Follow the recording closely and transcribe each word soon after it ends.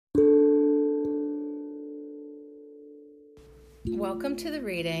Welcome to the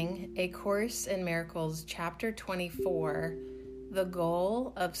reading, A Course in Miracles, Chapter 24, The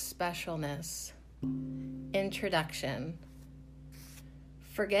Goal of Specialness. Introduction.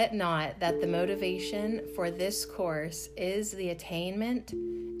 Forget not that the motivation for this course is the attainment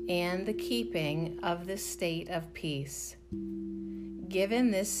and the keeping of the state of peace. Given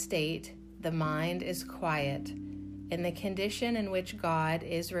this state, the mind is quiet, and the condition in which God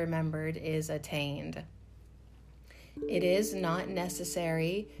is remembered is attained. It is not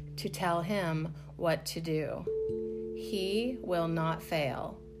necessary to tell him what to do. He will not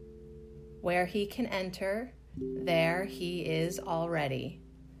fail. Where he can enter, there he is already.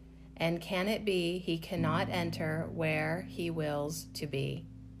 And can it be he cannot enter where he wills to be?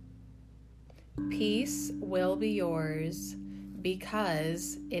 Peace will be yours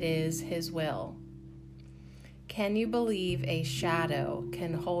because it is his will. Can you believe a shadow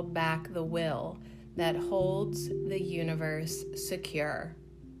can hold back the will that holds the universe secure?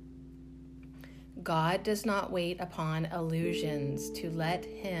 God does not wait upon illusions to let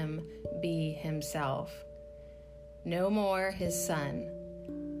him be himself. No more his son.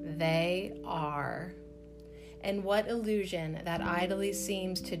 They are. And what illusion that idly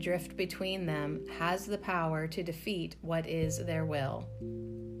seems to drift between them has the power to defeat what is their will?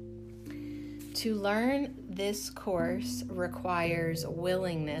 To learn this course requires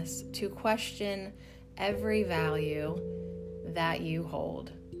willingness to question every value that you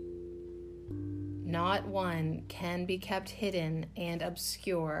hold. Not one can be kept hidden and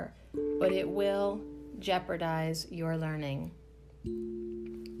obscure, but it will jeopardize your learning.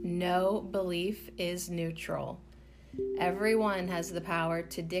 No belief is neutral. Everyone has the power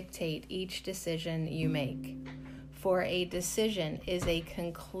to dictate each decision you make. For a decision is a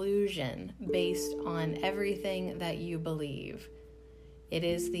conclusion based on everything that you believe. It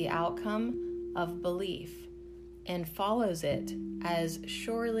is the outcome of belief and follows it as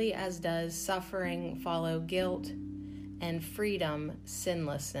surely as does suffering follow guilt and freedom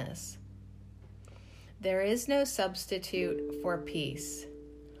sinlessness. There is no substitute for peace.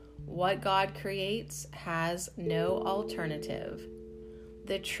 What God creates has no alternative.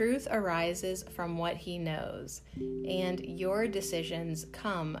 The truth arises from what he knows, and your decisions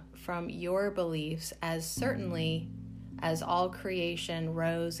come from your beliefs as certainly as all creation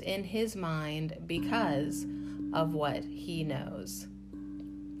rose in his mind because of what he knows.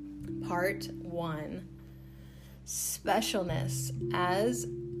 Part 1. Specialness as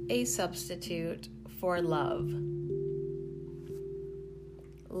a substitute for love.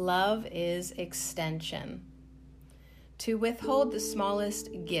 Love is extension. To withhold the smallest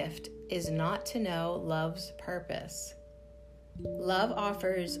gift is not to know love's purpose. Love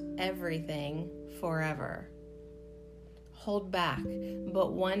offers everything forever. Hold back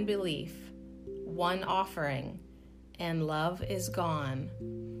but one belief, one offering, and love is gone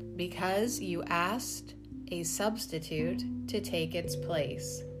because you asked a substitute to take its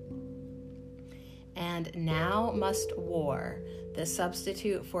place. And now must war, the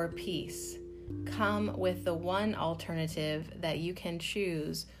substitute for peace, come with the one alternative that you can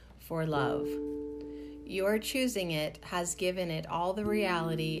choose for love. Your choosing it has given it all the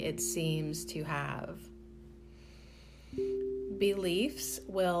reality it seems to have. Beliefs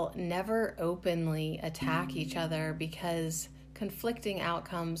will never openly attack each other because conflicting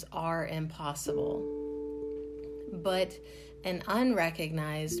outcomes are impossible. But an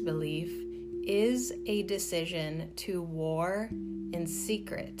unrecognized belief is a decision to war in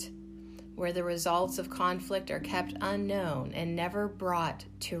secret, where the results of conflict are kept unknown and never brought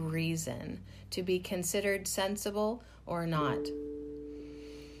to reason to be considered sensible or not.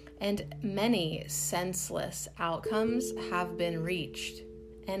 And many senseless outcomes have been reached,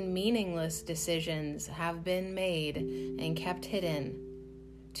 and meaningless decisions have been made and kept hidden,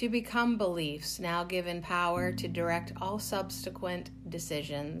 to become beliefs now given power to direct all subsequent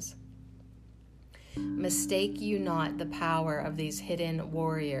decisions. Mistake you not the power of these hidden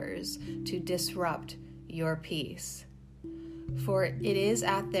warriors to disrupt your peace, for it is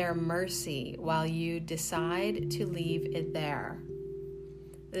at their mercy while you decide to leave it there.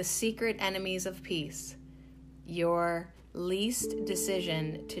 The secret enemies of peace, your least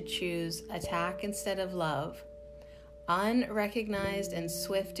decision to choose attack instead of love, unrecognized and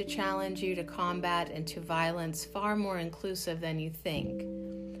swift to challenge you to combat and to violence far more inclusive than you think,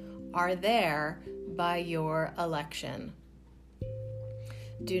 are there by your election.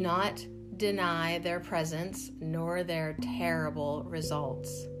 Do not deny their presence nor their terrible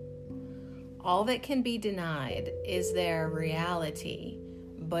results. All that can be denied is their reality,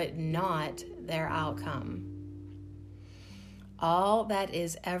 but not their outcome. All that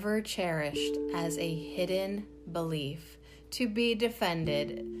is ever cherished as a hidden belief To be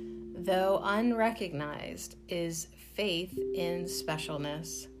defended, though unrecognized, is faith in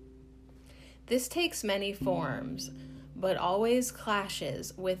specialness. This takes many forms, but always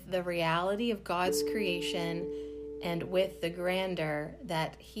clashes with the reality of God's creation and with the grandeur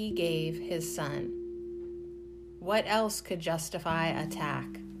that He gave His Son. What else could justify attack?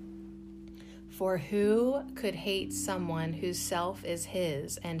 For who could hate someone whose self is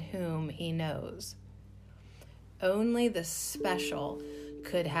His and whom He knows? Only the special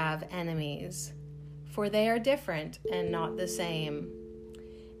could have enemies, for they are different and not the same.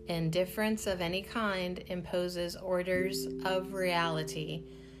 Indifference of any kind imposes orders of reality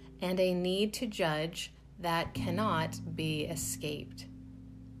and a need to judge that cannot be escaped.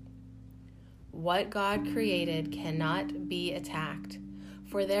 What God created cannot be attacked,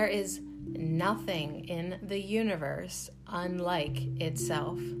 for there is nothing in the universe unlike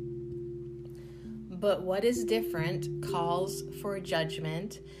itself. But what is different calls for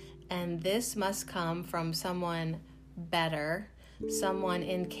judgment, and this must come from someone better, someone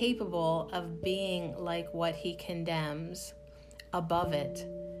incapable of being like what He condemns, above it,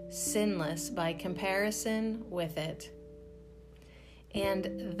 sinless by comparison with it.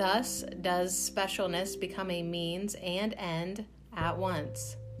 And thus does specialness become a means and end at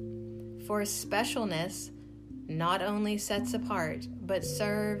once. For specialness not only sets apart, but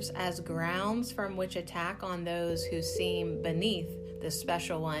serves as grounds from which attack on those who seem beneath the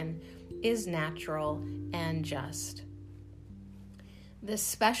special one is natural and just. The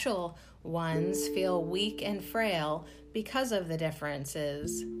special ones feel weak and frail because of the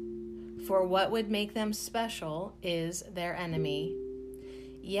differences, for what would make them special is their enemy.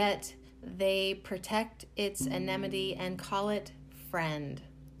 Yet they protect its enmity and call it friend.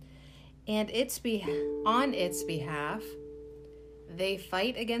 And on its behalf, they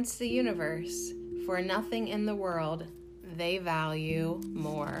fight against the universe, for nothing in the world they value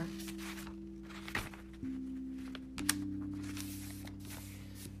more.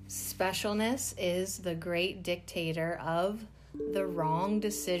 Specialness is the great dictator of the wrong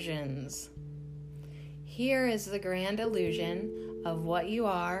decisions. Here is the grand illusion of what you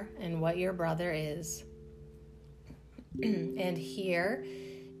are and what your brother is. And here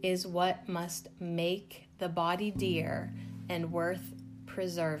is what must make the body dear and worth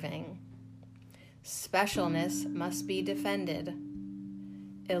preserving. Specialness must be defended.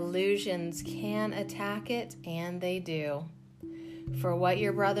 Illusions can attack it, and they do. For what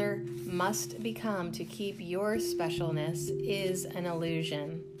your brother must become to keep your specialness is an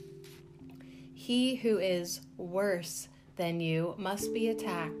illusion. He who is worse than you must be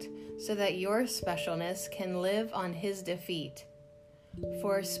attacked so that your specialness can live on his defeat.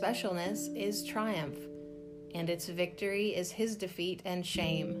 For specialness is triumph, and its victory is his defeat and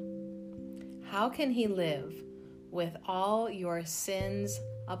shame. How can he live with all your sins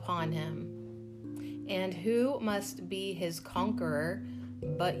upon him? And who must be his conqueror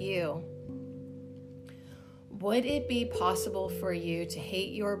but you? Would it be possible for you to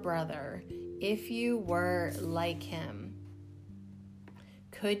hate your brother if you were like him?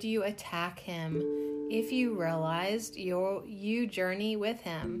 Could you attack him if you realized you journey with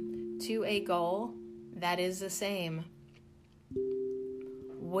him to a goal that is the same?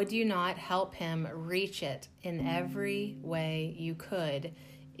 Would you not help him reach it in every way you could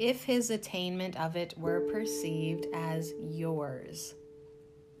if his attainment of it were perceived as yours?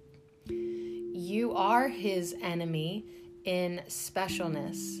 You are his enemy in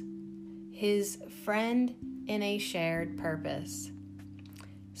specialness, his friend in a shared purpose.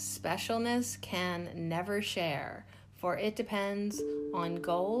 Specialness can never share, for it depends on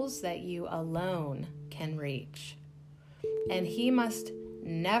goals that you alone can reach. And he must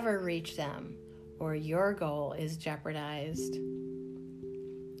never reach them, or your goal is jeopardized.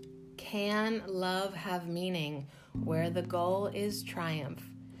 Can love have meaning where the goal is triumph?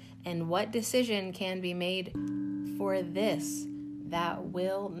 And what decision can be made for this that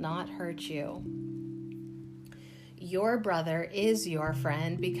will not hurt you? Your brother is your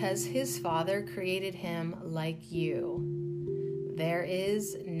friend because his father created him like you. There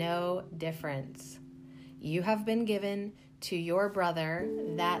is no difference. You have been given to your brother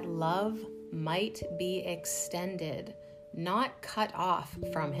that love might be extended, not cut off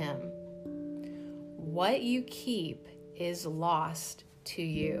from him. What you keep is lost to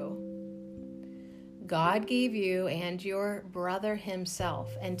you. God gave you and your brother himself,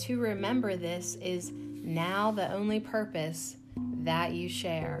 and to remember this is now the only purpose that you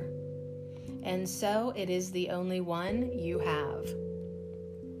share. And so it is the only one you have.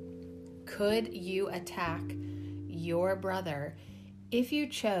 Could you attack your brother If you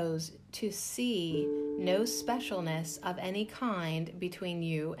chose to see no specialness of any kind between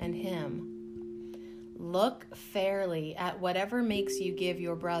you and him, look fairly at whatever makes you give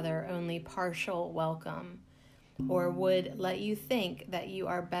your brother only partial welcome, or would let you think that you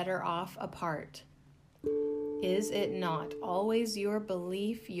are better off apart. Is it not always your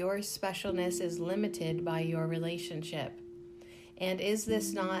belief your specialness is limited by your relationship? And is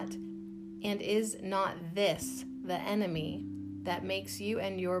not this the enemy that makes you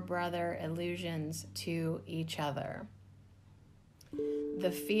and your brother illusions to each other?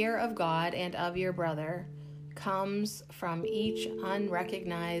 The fear of God and of your brother comes from each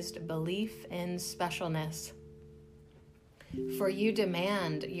unrecognized belief in specialness. For you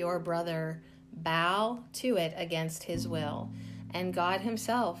demand your brother bow to it against his will, and God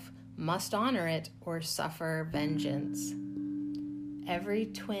himself must honor it or suffer vengeance. Every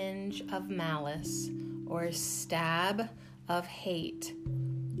twinge of malice or stab of hate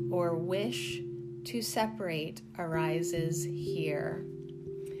or wish to separate arises here.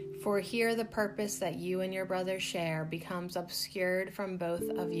 For here the purpose that you and your brother share becomes obscured from both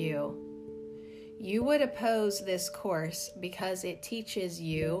of you. You would oppose this course because it teaches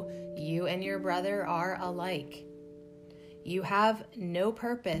you and your brother are alike. You have no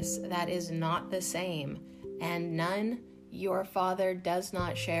purpose that is not the same, and none your Father does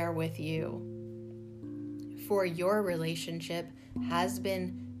not share with you. For your relationship has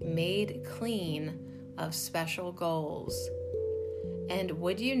been made clean of special goals. And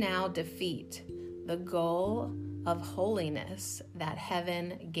would you now defeat the goal of holiness that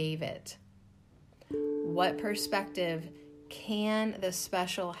heaven gave it? What perspective can the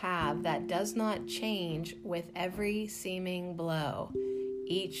special have that does not change with every seeming blow,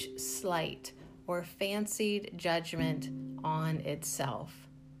 each slight or fancied judgment on itself?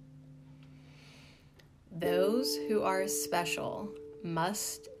 Those who are special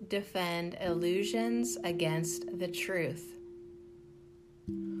must defend illusions against the truth.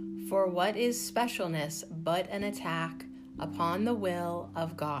 For what is specialness but an attack upon the will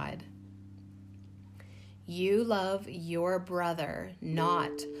of God? You love your brother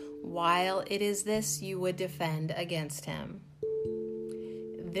not while it is this you would defend against him.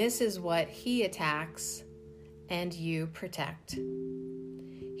 This is what he attacks and you protect.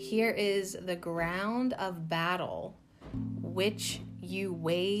 Here is the ground of battle which you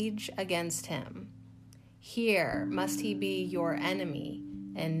wage against him. Here must he be your enemy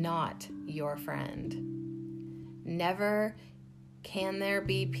and not your friend. Never can there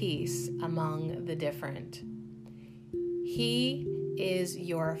be peace among the different. He is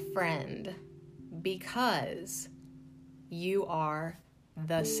your friend because you are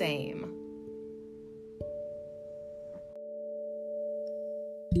the same.